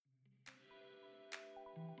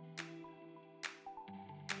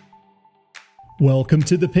Welcome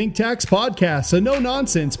to the Pink Tax Podcast, a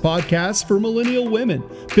no-nonsense podcast for millennial women,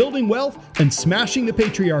 building wealth and smashing the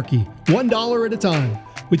patriarchy, $1 at a time,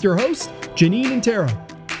 with your hosts, Janine and Tara.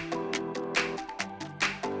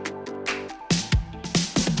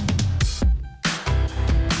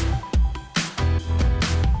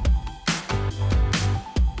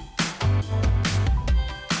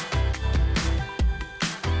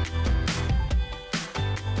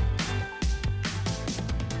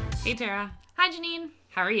 Hey Tara. Hi Janine.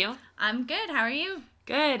 How are you? I'm good. How are you?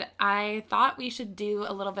 Good. I thought we should do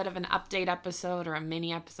a little bit of an update episode or a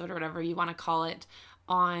mini episode or whatever you want to call it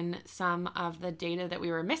on some of the data that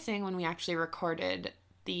we were missing when we actually recorded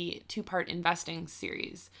the two-part investing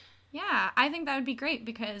series. Yeah, I think that would be great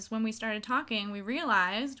because when we started talking, we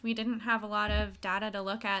realized we didn't have a lot of data to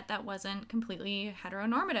look at that wasn't completely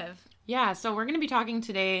heteronormative. Yeah, so we're going to be talking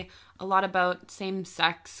today a lot about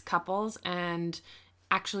same-sex couples and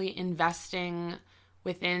actually investing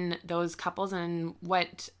within those couples and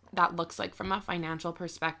what that looks like from a financial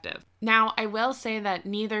perspective. Now, I will say that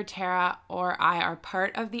neither Tara or I are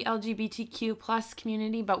part of the LGBTQ+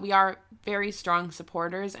 community, but we are very strong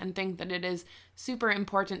supporters and think that it is super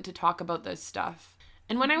important to talk about this stuff.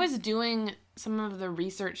 And when I was doing some of the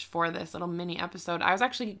research for this little mini episode, I was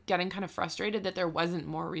actually getting kind of frustrated that there wasn't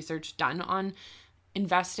more research done on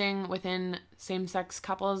investing within same-sex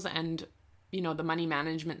couples, and the money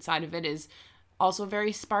management side of it is also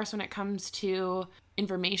very sparse when it comes to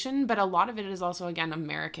information, but a lot of it is also, again,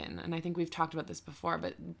 American. And I think we've talked about this before,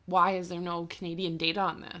 but why is there no Canadian data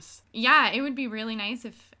on this? Yeah, it would be really nice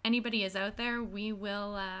if anybody is out there. We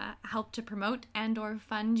will help to promote and or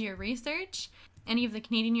fund your research. Any of the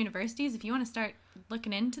Canadian universities, if you want to start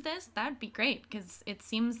looking into this, that would be great because it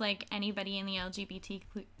seems like anybody in the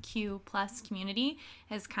LGBTQ+ community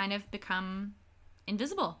has kind of become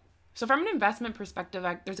invisible. So from an investment perspective,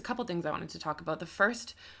 there's a couple things I wanted to talk about. The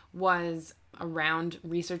first was around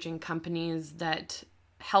researching companies that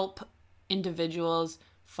help individuals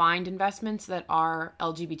find investments that are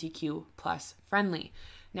LGBTQ+ friendly.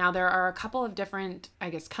 Now, there are a couple of different,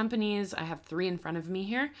 companies. I have 3 in front of me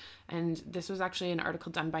here. And this was actually an article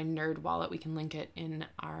done by NerdWallet. We can link it in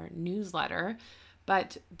our newsletter.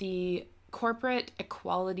 But the Corporate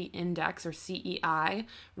Equality Index, or CEI,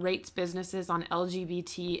 rates businesses on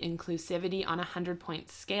LGBT inclusivity on a 100-point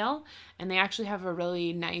scale. And they actually have a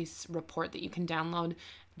really nice report that you can download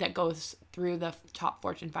that goes through the top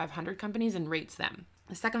Fortune 500 companies and rates them.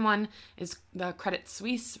 The second one is the Credit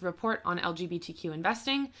Suisse report on LGBTQ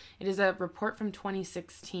investing. It is a report from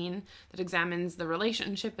 2016 that examines the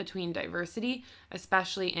relationship between diversity,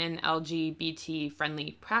 especially in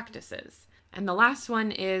LGBT-friendly practices. And the last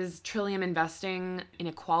one is Trillium Investing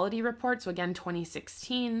Inequality Report. So again,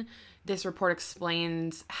 2016. This report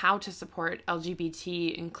explains how to support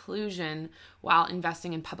LGBT inclusion while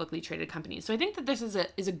investing in publicly traded companies. So I think that this is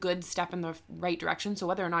a good step in the right direction. So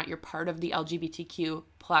whether or not you're part of the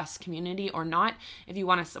LGBTQ+ community or not, if you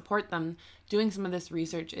want to support them, doing some of this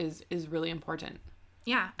research is really important.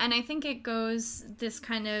 Yeah, and I think it goes, this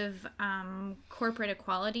kind of corporate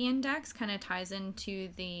equality index kind of ties into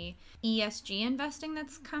the ESG investing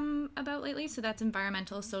that's come about lately. So that's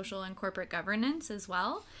environmental, social, and corporate governance as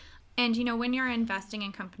well. And, when you're investing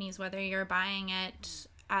in companies, whether you're buying it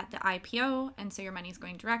at the IPO, and so your money's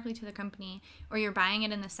going directly to the company, or you're buying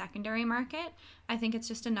it in the secondary market, I think it's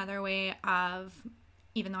just another way of,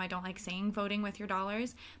 even though I don't like saying voting with your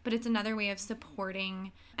dollars, but it's another way of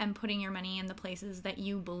supporting and putting your money in the places that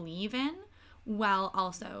you believe in while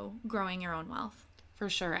also growing your own wealth. For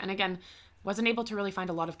sure. And again, wasn't able to really find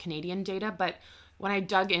a lot of Canadian data, but when I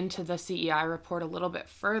dug into the CEI report a little bit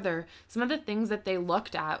further, some of the things that they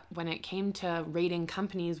looked at when it came to rating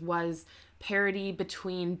companies was parity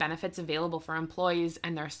between benefits available for employees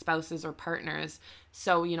and their spouses or partners.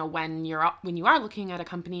 So, when you are looking at a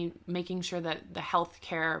company, making sure that the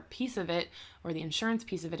healthcare piece of it or the insurance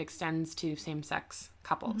piece of it extends to same-sex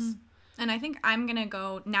couples. Mm-hmm. And I think I'm going to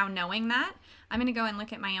go, now knowing that, I'm going to go and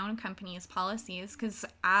look at my own company's policies because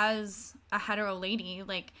as a hetero lady,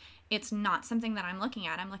 it's not something that I'm looking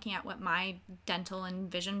at. I'm looking at what my dental and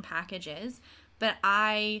vision package is. But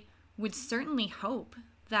I would certainly hope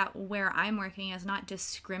that where I'm working is not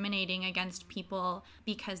discriminating against people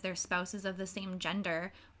because they're spouses of the same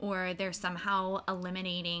gender, or they're somehow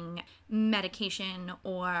eliminating medication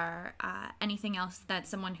or anything else that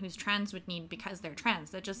someone who's trans would need because they're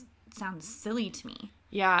trans. That just sounds silly to me.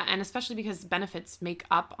 Yeah, and especially because benefits make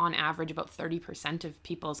up on average about 30% of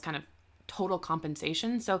people's kind of total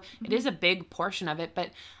compensation. So it is a big portion of it.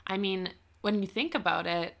 But I mean, when you think about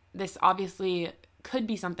it, this obviously could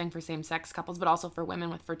be something for same-sex couples, but also for women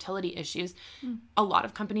with fertility issues. A lot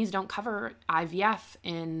of companies don't cover IVF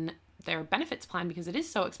in their benefits plan because it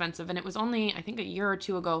is so expensive. And it was only, I think, a year or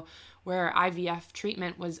two ago where IVF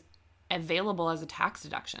treatment was available as a tax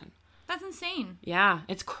deduction. That's insane. Yeah,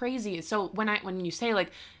 it's crazy. So when you say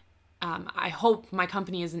like, I hope my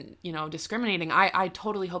company isn't, discriminating. I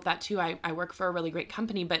totally hope that too. I work for a really great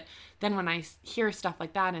company, but then when I hear stuff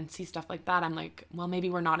like that and see stuff like that, I'm like, well, maybe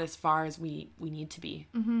we're not as far as we need to be.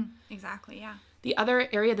 Mm-hmm. Exactly. Yeah. The other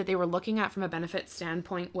area that they were looking at from a benefit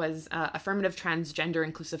standpoint was affirmative transgender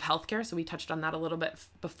inclusive healthcare. So we touched on that a little bit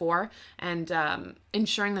before, and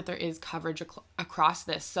ensuring that there is coverage across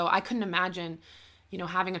this. So I couldn't imagine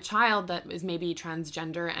having a child that is maybe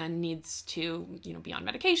transgender and needs to, be on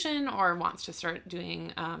medication or wants to start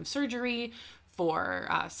doing surgery for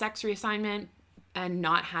sex reassignment and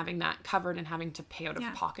not having that covered and having to pay out of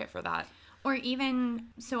pocket for that. Or even,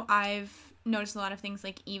 so I've noticed a lot of things,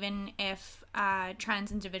 like even if a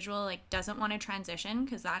trans individual like doesn't want to transition,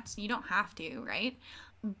 because you don't have to, right?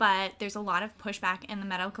 But there's a lot of pushback in the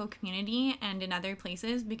medical community and in other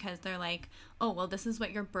places because they're like, oh, well, this is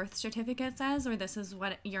what your birth certificate says, or this is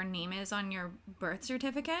what your name is on your birth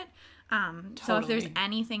certificate. So if there's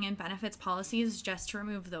anything in benefits policies just to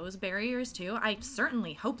remove those barriers too, I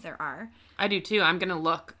certainly hope there are. I do too. I'm going to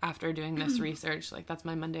look after doing this research. Like, that's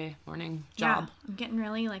my Monday morning job. Yeah, I'm getting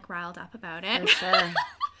really riled up about it. For sure.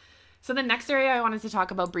 So the next area I wanted to talk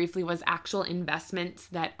about briefly was actual investments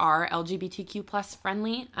that are LGBTQ plus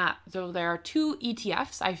friendly. So there are 2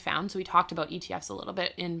 ETFs I found. So we talked about ETFs a little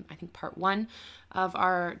bit in, I think, part 1 of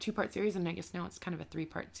our 2-part series. And I guess now it's kind of a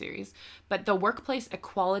 3-part series. But the Workplace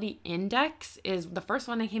Equality Index is the first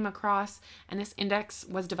one I came across. And this index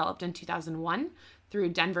was developed in 2001 through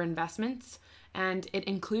Denver Investments. And it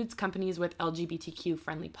includes companies with LGBTQ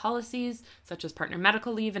friendly policies, such as partner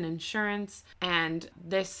medical leave and insurance. And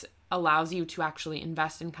this allows you to actually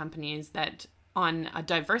invest in companies that on a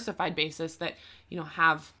diversified basis that,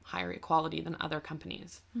 have higher equality than other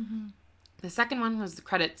companies. Mm-hmm. The second one was the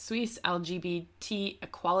Credit Suisse LGBT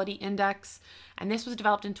Equality Index. And this was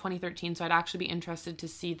developed in 2013. So I'd actually be interested to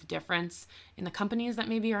see the difference in the companies that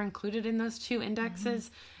maybe are included in those 2 indexes.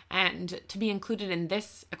 Mm-hmm. And to be included in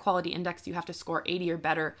this equality index, you have to score 80 or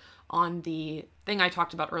better on the thing I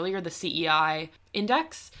talked about earlier, the CEI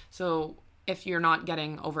index. So if you're not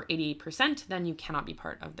getting over 80%, then you cannot be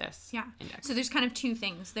part of this index. So there's kind of 2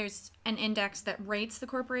 things. There's an index that rates the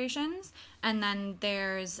corporations, and then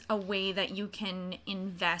there's a way that you can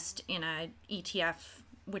invest in a ETF,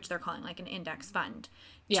 which they're calling like an index fund,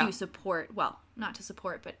 to support, well, not to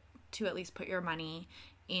support, but to at least put your money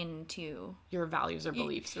into your values or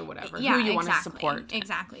beliefs or whatever, who you want to support.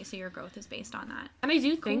 Exactly. So your growth is based on that. And I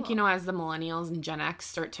do think, as the millennials and Gen X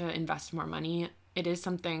start to invest more money, it is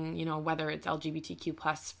something, whether it's LGBTQ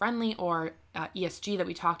plus friendly or ESG that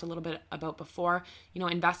we talked a little bit about before,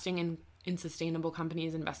 investing in sustainable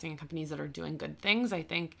companies, investing in companies that are doing good things, I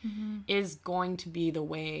think is going to be the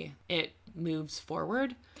way it moves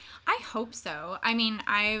forward. I hope so. I mean,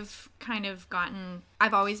 I've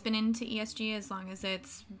always been into ESG as long as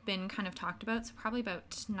it's been kind of talked about. So probably about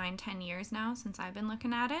 9-10 years now since I've been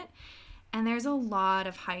looking at it. And there's a lot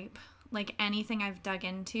of hype. Like anything I've dug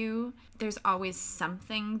into, there's always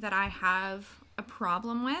something that I have a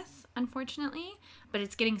problem with, unfortunately, but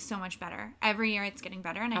it's getting so much better. Every year it's getting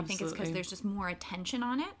better, and I think it's because there's just more attention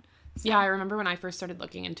on it. So. Yeah, I remember when I first started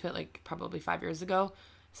looking into it, like probably 5 years ago,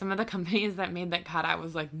 some of the companies that made that cut, I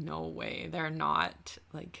was like, no way, they're not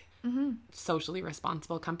like socially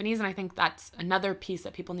responsible companies. And I think that's another piece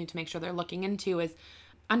that people need to make sure they're looking into is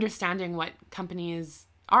understanding what companies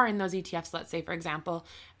are in those ETFs, let's say, for example,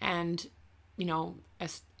 and,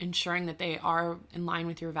 ensuring that they are in line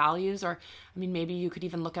with your values. Or, I mean, maybe you could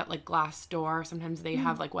even look at like Glassdoor. Sometimes they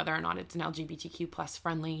have like whether or not it's an LGBTQ plus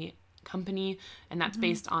friendly company, and that's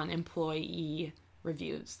based on employee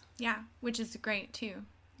reviews. Yeah, which is great too.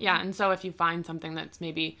 Yeah, and so if you find something that's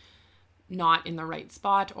maybe not in the right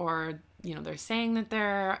spot, or, they're saying that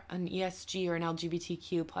they're an ESG or an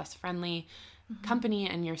LGBTQ plus friendly company,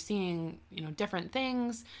 and you're seeing, different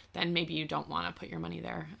things, then maybe you don't want to put your money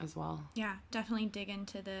there as well. Yeah, definitely dig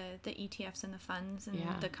into the ETFs and the funds and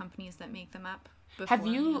the companies that make them up. Have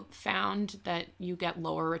you found that you get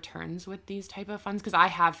lower returns with these type of funds? Because I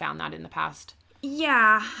have found that in the past.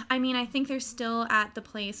 Yeah, I mean, I think they're still at the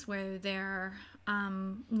place where they're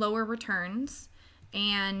lower returns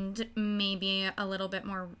and maybe a little bit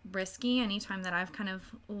more risky. Anytime that I've kind of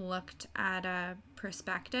looked at a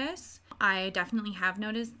prospectus, I definitely have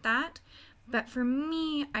noticed that. But for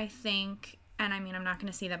me, I think, And I mean, I'm not going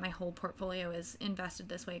to say that my whole portfolio is invested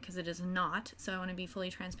this way because it is not. So I want to be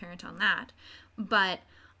fully transparent on that. But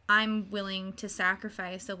I'm willing to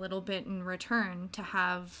sacrifice a little bit in return to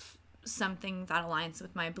have something that aligns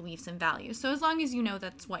with my beliefs and values. So as long as you know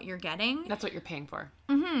that's what you're getting. That's what you're paying for.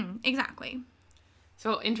 Mm-hmm. Exactly.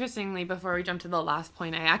 So interestingly, before we jump to the last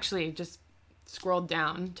point, I actually just scrolled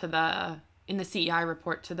down to in the CEI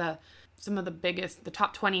report to some of the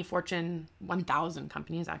top 20 Fortune 1000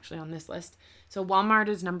 companies actually on this list. So Walmart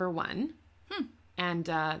is number 1. And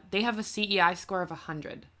they have a CEI score of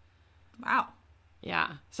 100. Wow.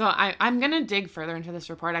 Yeah. So I'm going to dig further into this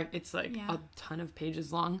report. It's like a ton of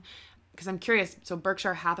pages long because I'm curious. So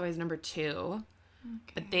Berkshire Hathaway is number 2,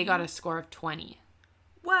 but they got a score of 20.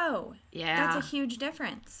 Whoa. Yeah. That's a huge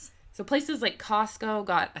difference. So places like Costco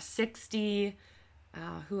got a 60.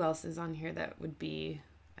 Who else is on here that would be,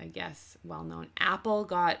 I guess, well-known? Apple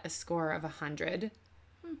got a score of 100.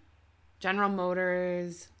 General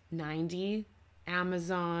Motors, 90.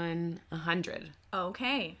 Amazon, 100.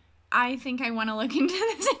 Okay. I think I want to look into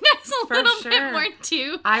this index a little bit more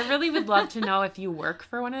too. I really would love to know if you work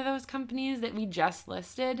for one of those companies that we just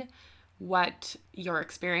listed, what your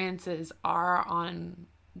experiences are on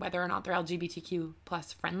whether or not they're LGBTQ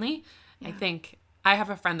plus friendly. Yeah. I think I have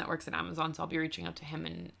a friend that works at Amazon, so I'll be reaching out to him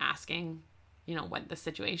and asking, what the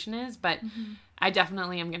situation is. But I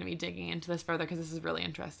definitely am going to be digging into this further because this is really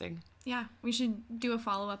interesting. Yeah, we should do a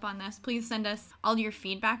follow-up on this. Please send us all your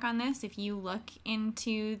feedback on this if you look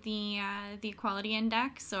into the Equality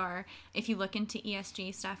Index or if you look into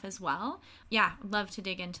ESG stuff as well. Yeah, I'd love to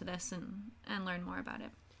dig into this and learn more about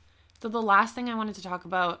it. So the last thing I wanted to talk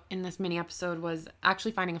about in this mini episode was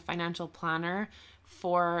actually finding a financial planner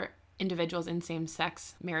for individuals in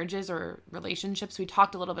same-sex marriages or relationships. We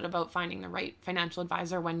talked a little bit about finding the right financial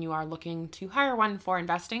advisor when you are looking to hire one for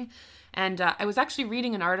investing. And I was actually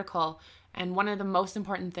reading an article, and one of the most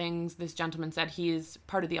important things this gentleman said, he is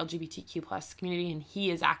part of the LGBTQ plus community, and he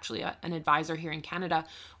is actually an advisor here in Canada,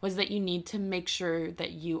 was that you need to make sure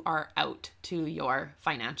that you are out to your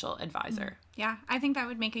financial advisor. Yeah, I think that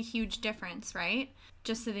would make a huge difference, right?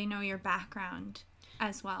 Just so they know your background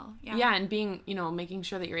as well. Yeah, and being, making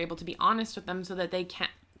sure that you're able to be honest with them so that they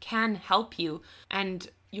can help you. And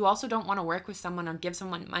you also don't want to work with someone or give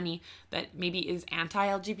someone money that maybe is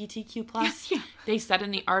anti-LGBTQ plus. Yeah. They said in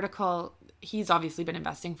the article, he's obviously been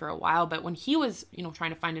investing for a while, but when he was, trying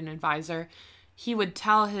to find an advisor, he would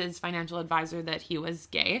tell his financial advisor that he was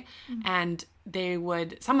gay, and they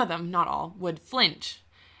would, some of them, not all, would flinch.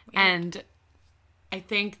 Weird. And I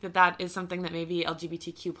think that is something that maybe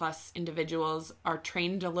LGBTQ plus individuals are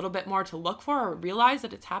trained a little bit more to look for or realize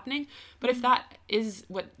that it's happening. But if that is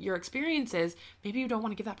what your experience is, maybe you don't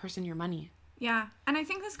want to give that person your money. Yeah. And I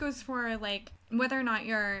think this goes for whether or not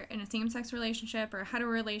you're in a same-sex relationship or a hetero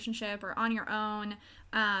relationship or on your own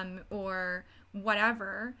or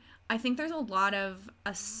whatever. I think there's a lot of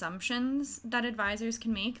assumptions that advisors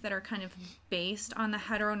can make that are kind of based on the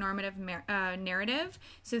heteronormative narrative.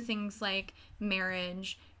 So things like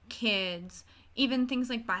marriage, kids, even things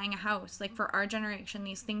like buying a house. Like for our generation,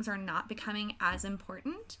 these things are not becoming as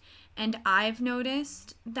important. And I've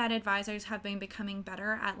noticed that advisors have been becoming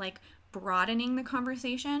better at broadening the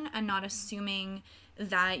conversation and not assuming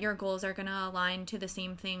that your goals are going to align to the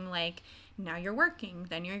same thing. Like, now you're working,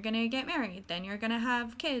 then you're going to get married, then you're going to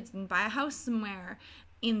have kids and buy a house somewhere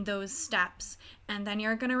in those steps, and then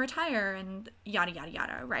you're going to retire and yada, yada,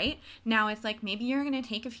 yada, right? Now it's maybe you're going to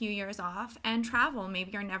take a few years off and travel.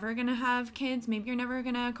 Maybe you're never going to have kids. Maybe you're never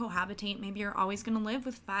going to cohabitate. Maybe you're always going to live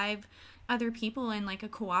with 5 other people in a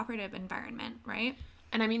cooperative environment, right?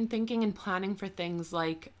 And I mean, thinking and planning for things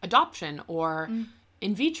like adoption or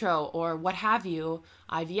in vitro or what have you,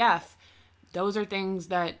 IVF, those are things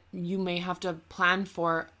that you may have to plan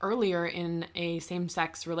for earlier in a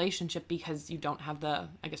same-sex relationship because you don't have the,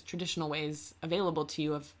 traditional ways available to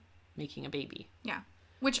you of making a baby. Yeah.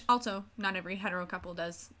 Which also not every hetero couple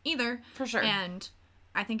does either. For sure. And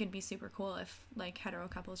I think it'd be super cool if hetero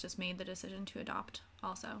couples just made the decision to adopt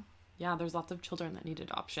also. Yeah, there's lots of children that need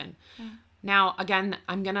adoption. Yeah. Now, again,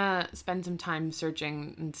 I'm going to spend some time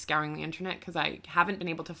searching and scouring the internet because I haven't been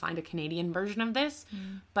able to find a Canadian version of this.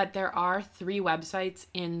 But there are 3 websites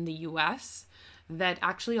in the US that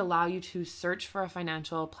actually allow you to search for a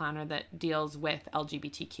financial planner that deals with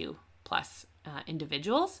LGBTQ plus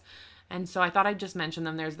individuals. And so I thought I'd just mention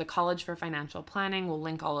them. There's the College for Financial Planning. We'll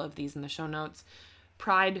link all of these in the show notes.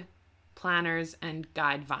 Pride Planners and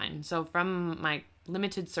Guidevine. So from my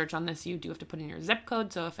limited search on this, you do have to put in your zip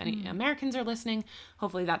code. So if any Americans are listening,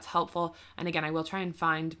 hopefully that's helpful. And again, I will try and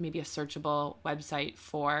find maybe a searchable website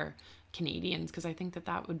for Canadians because I think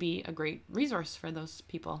that would be a great resource for those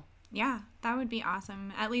people. Yeah, that would be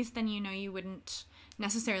awesome. At least then you wouldn't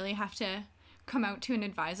necessarily have to come out to an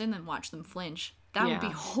advisor and then watch them flinch. That would be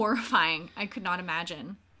horrifying. I could not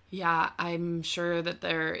imagine. Yeah, I'm sure that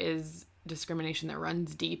there is discrimination that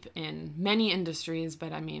runs deep in many industries,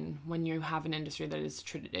 but I mean, when you have an industry that is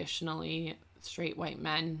traditionally straight white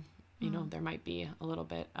men, you know, there might be a little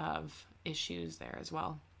bit of issues there as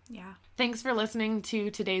well. Yeah. Thanks for listening to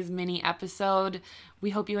today's mini episode. We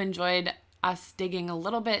hope you enjoyed us digging a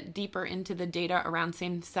little bit deeper into the data around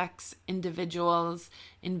same-sex individuals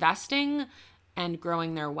investing and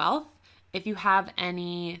growing their wealth. If you have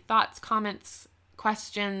any thoughts, comments,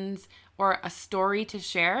 questions, or a story to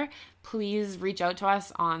share, please reach out to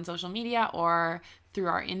us on social media or through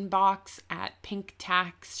our inbox at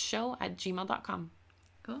pinktaxshow@gmail.com.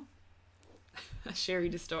 Cool. A Sherry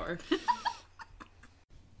to store.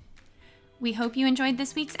 We hope you enjoyed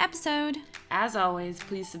this week's episode. As always,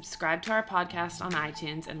 please subscribe to our podcast on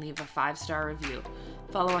iTunes and leave a 5-star review.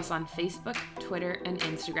 Follow us on Facebook, Twitter, and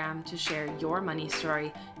Instagram to share your money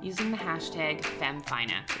story using the hashtag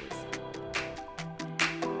FemFinances.